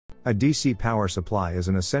A DC power supply is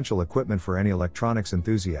an essential equipment for any electronics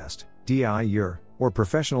enthusiast, DIY, or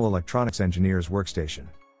professional electronics engineer's workstation.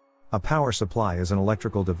 A power supply is an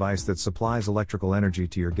electrical device that supplies electrical energy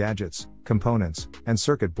to your gadgets, components, and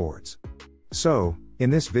circuit boards. So,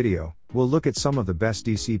 in this video, we'll look at some of the best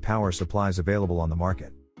DC power supplies available on the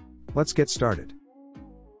market. Let's get started.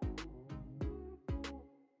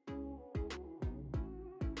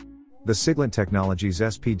 The Siglent Technologies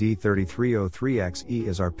SPD3303XE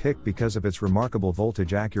is our pick because of its remarkable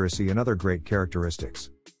voltage accuracy and other great characteristics.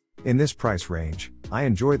 In this price range, I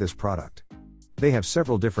enjoy this product. They have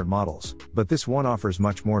several different models, but this one offers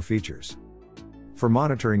much more features. For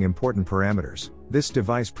monitoring important parameters, this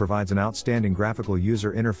device provides an outstanding graphical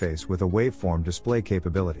user interface with a waveform display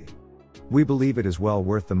capability. We believe it is well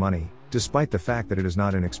worth the money, despite the fact that it is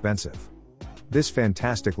not inexpensive. This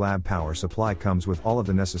fantastic lab power supply comes with all of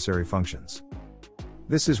the necessary functions.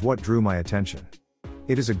 This is what drew my attention.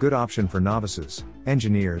 It is a good option for novices,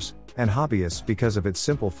 engineers, and hobbyists because of its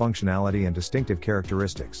simple functionality and distinctive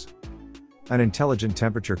characteristics. An intelligent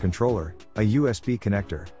temperature controller, a USB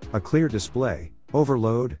connector, a clear display,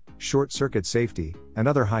 overload, short circuit safety, and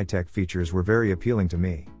other high-tech features were very appealing to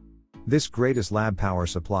me. This greatest lab power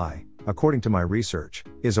supply, according to my research,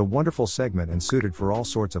 is a wonderful segment and suited for all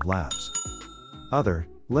sorts of labs. Other,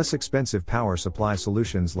 less expensive power supply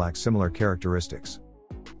solutions lack similar characteristics.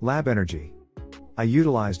 Lab energy. I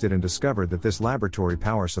utilized it and discovered that this laboratory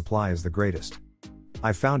power supply is the greatest.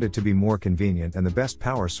 I found it to be more convenient and the best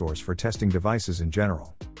power source for testing devices in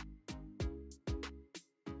general.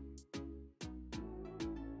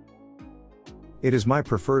 It is my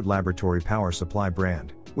preferred laboratory power supply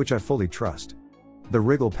brand, which I fully trust. The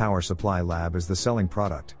Rigol Power Supply Lab is the selling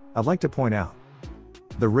product, I'd like to point out.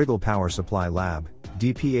 The Rigol Power Supply Lab,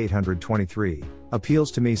 DP823,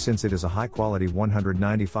 appeals to me since it is a high-quality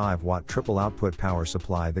 195-watt triple output power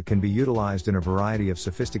supply that can be utilized in a variety of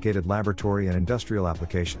sophisticated laboratory and industrial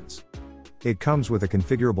applications. It comes with a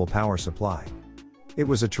configurable power supply. It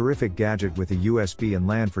was a terrific gadget with a USB and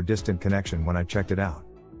LAN for distant connection when I checked it out.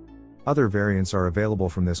 Other variants are available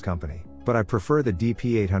from this company, but I prefer the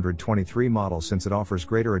DP823 model since it offers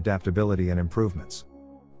greater adaptability and improvements.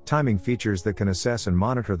 Timing features that can assess and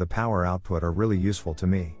monitor the power output are really useful to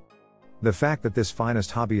me. The fact that this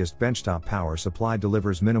finest hobbyist benchtop power supply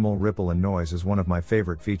delivers minimal ripple and noise is one of my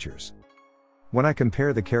favorite features. When I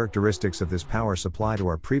compare the characteristics of this power supply to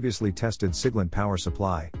our previously tested Siglent power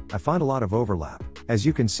supply, I find a lot of overlap, as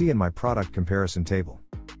you can see in my product comparison table.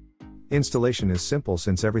 Installation is simple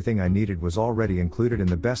since everything I needed was already included in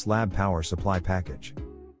the best lab power supply package.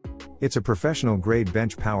 It's a professional grade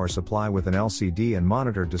bench power supply with an LCD and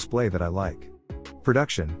monitor display that I like.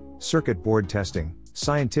 Production, circuit board testing,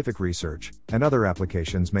 scientific research, and other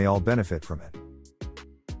applications may all benefit from it.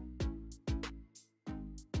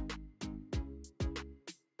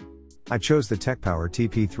 I chose the Tekpower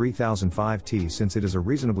TP3005T since it is a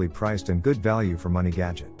reasonably priced and good value for money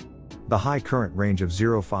gadget. The high current range of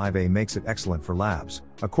 0.5A makes it excellent for labs,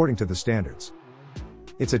 according to the standards.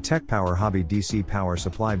 It's a Tekpower hobby DC power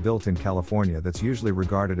supply built in California that's usually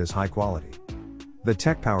regarded as high quality. The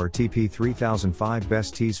Tekpower TP3005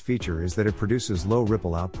 best tease feature is that it produces low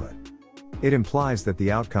ripple output. It implies that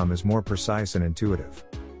the outcome is more precise and intuitive.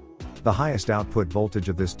 The highest output voltage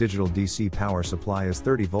of this digital DC power supply is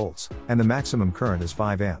 30 volts, and the maximum current is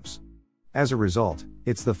 5 amps. As a result,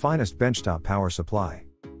 it's the finest benchtop power supply.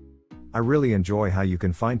 I really enjoy how you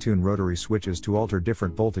can fine-tune rotary switches to alter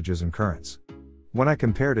different voltages and currents. When I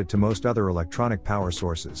compared it to most other electronic power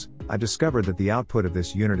sources, I discovered that the output of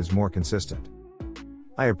this unit is more consistent.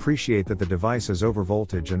 I appreciate that the device has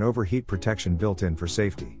overvoltage and overheat protection built in for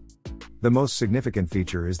safety. The most significant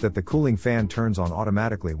feature is that the cooling fan turns on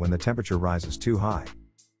automatically when the temperature rises too high.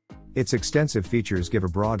 Its extensive features give a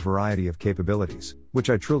broad variety of capabilities, which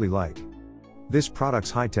I truly like. This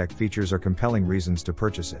product's high-tech features are compelling reasons to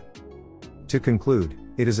purchase it. To conclude,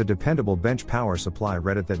 it is a dependable bench power supply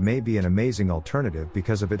rated that may be an amazing alternative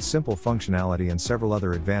because of its simple functionality and several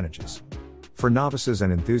other advantages. For novices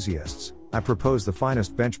and enthusiasts, I propose the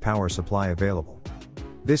finest bench power supply available.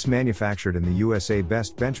 This manufactured in the USA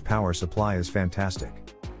best bench power supply is fantastic.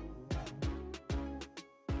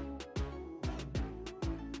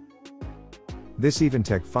 This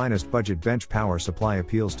Eventech finest budget bench power supply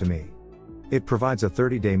appeals to me. It provides a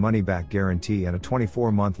 30-day money-back guarantee and a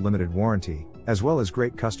 24-month limited warranty, as well as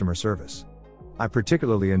great customer service. I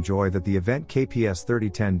particularly enjoy that the Eventek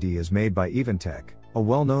KPS3010D is made by Eventech, a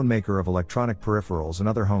well-known maker of electronic peripherals and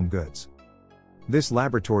other home goods. This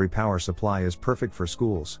laboratory power supply is perfect for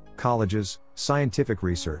schools, colleges, scientific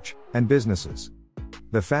research, and businesses.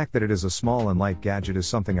 The fact that it is a small and light gadget is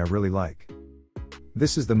something I really like.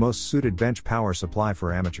 This is the most suited bench power supply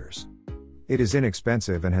for amateurs. It is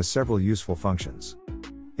inexpensive and has several useful functions.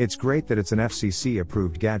 It's great that it's an FCC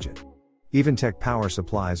approved gadget. Eventech power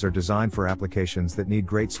supplies are designed for applications that need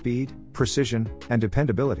great speed, precision, and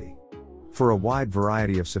dependability. For a wide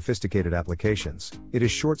variety of sophisticated applications, it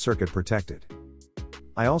is short-circuit protected.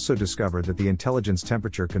 I also discovered that the intelligence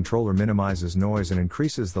temperature controller minimizes noise and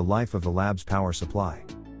increases the life of the lab's power supply.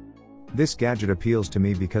 This gadget appeals to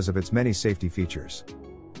me because of its many safety features.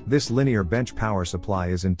 This linear bench power supply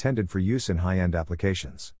is intended for use in high-end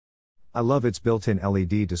applications. I love its built-in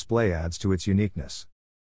LED display adds to its uniqueness.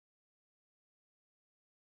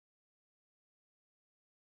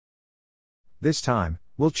 This time,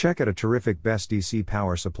 we'll check out a terrific Best DC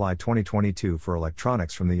Power Supply 2022 for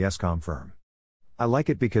electronics from the Yescom firm. I like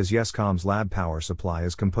it because Yescom's lab power supply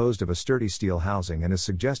is composed of a sturdy steel housing and is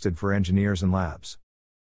suggested for engineers and labs.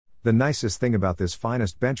 The nicest thing about this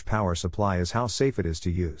finest bench power supply is how safe it is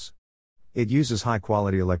to use. It uses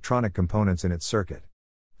high-quality electronic components in its circuit.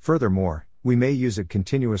 Furthermore, we may use it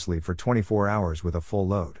continuously for 24 hours with a full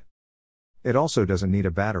load. It also doesn't need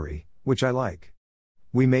a battery, which I like.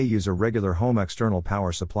 We may use a regular home external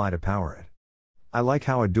power supply to power it. I like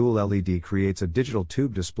how a dual LED creates a digital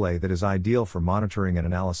tube display that is ideal for monitoring and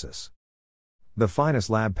analysis. The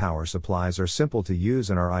finest lab power supplies are simple to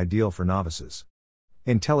use and are ideal for novices.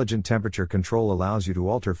 Intelligent temperature control allows you to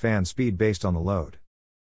alter fan speed based on the load.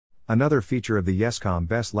 Another feature of the Yescom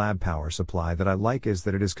Best Lab Power Supply that I like is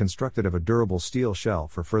that it is constructed of a durable steel shell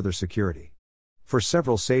for further security. For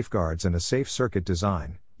several safeguards and a safe circuit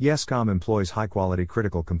design, Yescom employs high-quality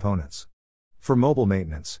critical components. For mobile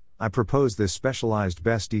maintenance, I propose this specialized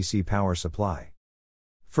Best DC Power Supply.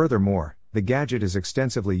 Furthermore, the gadget is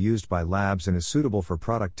extensively used by labs and is suitable for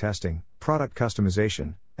product testing, product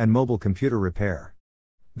customization, and mobile computer repair.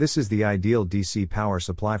 This is the ideal DC power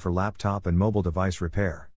supply for laptop and mobile device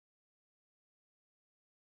repair.